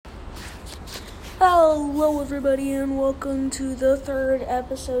Hello, everybody, and welcome to the third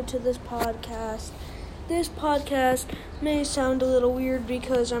episode to this podcast. This podcast may sound a little weird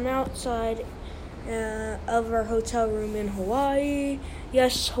because I'm outside of our hotel room in Hawaii.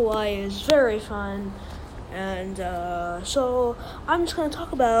 Yes, Hawaii is very fun, and so I'm just going to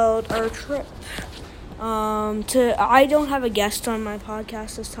talk about our trip. I don't have a guest on my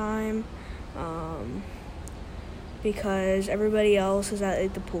podcast this time, because everybody else is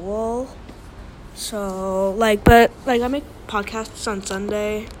at the pool. So, I make podcasts on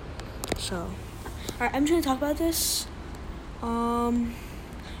Sunday. So, alright, I'm just gonna talk about this. We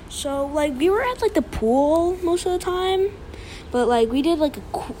were at, the pool most of the time. But, we did, a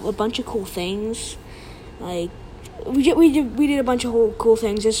bunch of cool things. We did a bunch of cool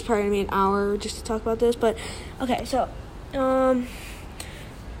things. This is probably gonna be an hour just to talk about this. But, okay, so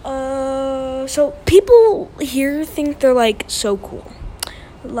people here think they're, so cool.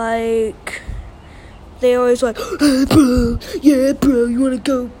 They always hey, bro, yeah, bro, you want to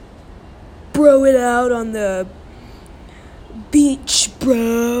go bro it out on the beach,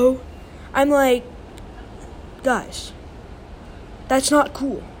 bro? I'm like, guys, that's not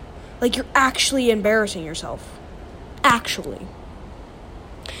cool. You're actually embarrassing yourself. Actually.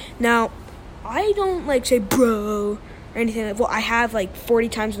 Now, I don't, say bro or anything. I have, 40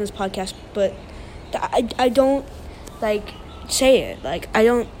 times in this podcast, but I don't, say it. I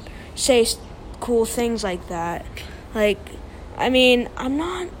don't say cool things like that. I'm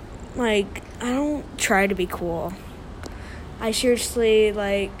not, I don't try to be cool. I seriously,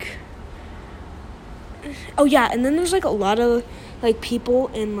 oh yeah, and then there's, a lot of, people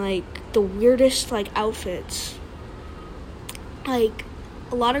in, the weirdest, outfits. A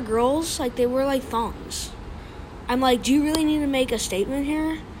lot of girls, they wear, thongs. I'm do you really need to make a statement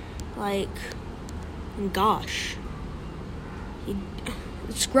here? Gosh.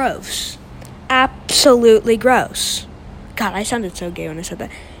 It's gross. Absolutely gross. God, I sounded so gay when I said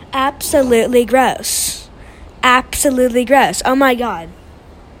that. Absolutely gross. Absolutely gross. Oh my god.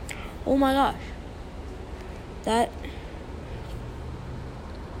 Oh my gosh.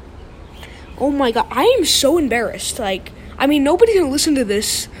 Oh my god. I am so embarrassed. Nobody's gonna listen to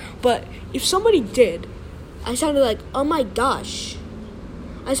this, but if somebody did, I sounded oh my gosh.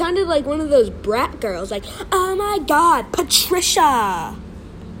 I sounded like one of those brat girls, oh my god, Patricia.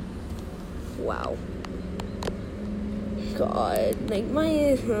 Wow. God,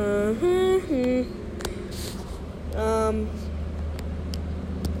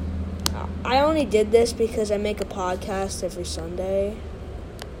 I only did this because I make a podcast every Sunday.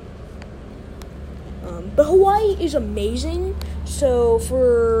 But Hawaii is amazing, so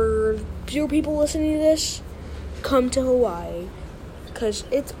for fewer people listening to this, come to Hawaii, because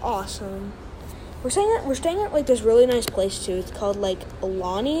it's awesome. We're staying at this really nice place too. It's called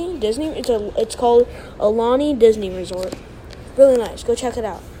Aulani Disney. It's called Aulani Disney Resort. Really nice. Go check it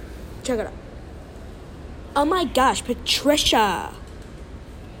out. Oh my gosh, Patricia.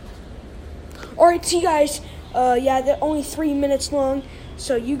 Alright, see you guys. They're only 3 minutes long,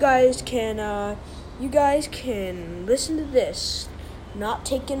 so you guys can listen to this. Not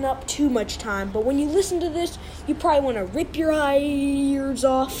taking up too much time, but when you listen to this, you probably want to rip your ears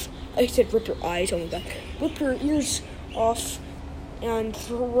off. I said rip your eyes, oh my god. Rip your ears off and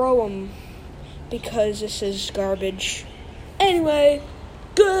throw them, because this is garbage. Anyway,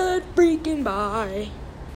 good freaking bye.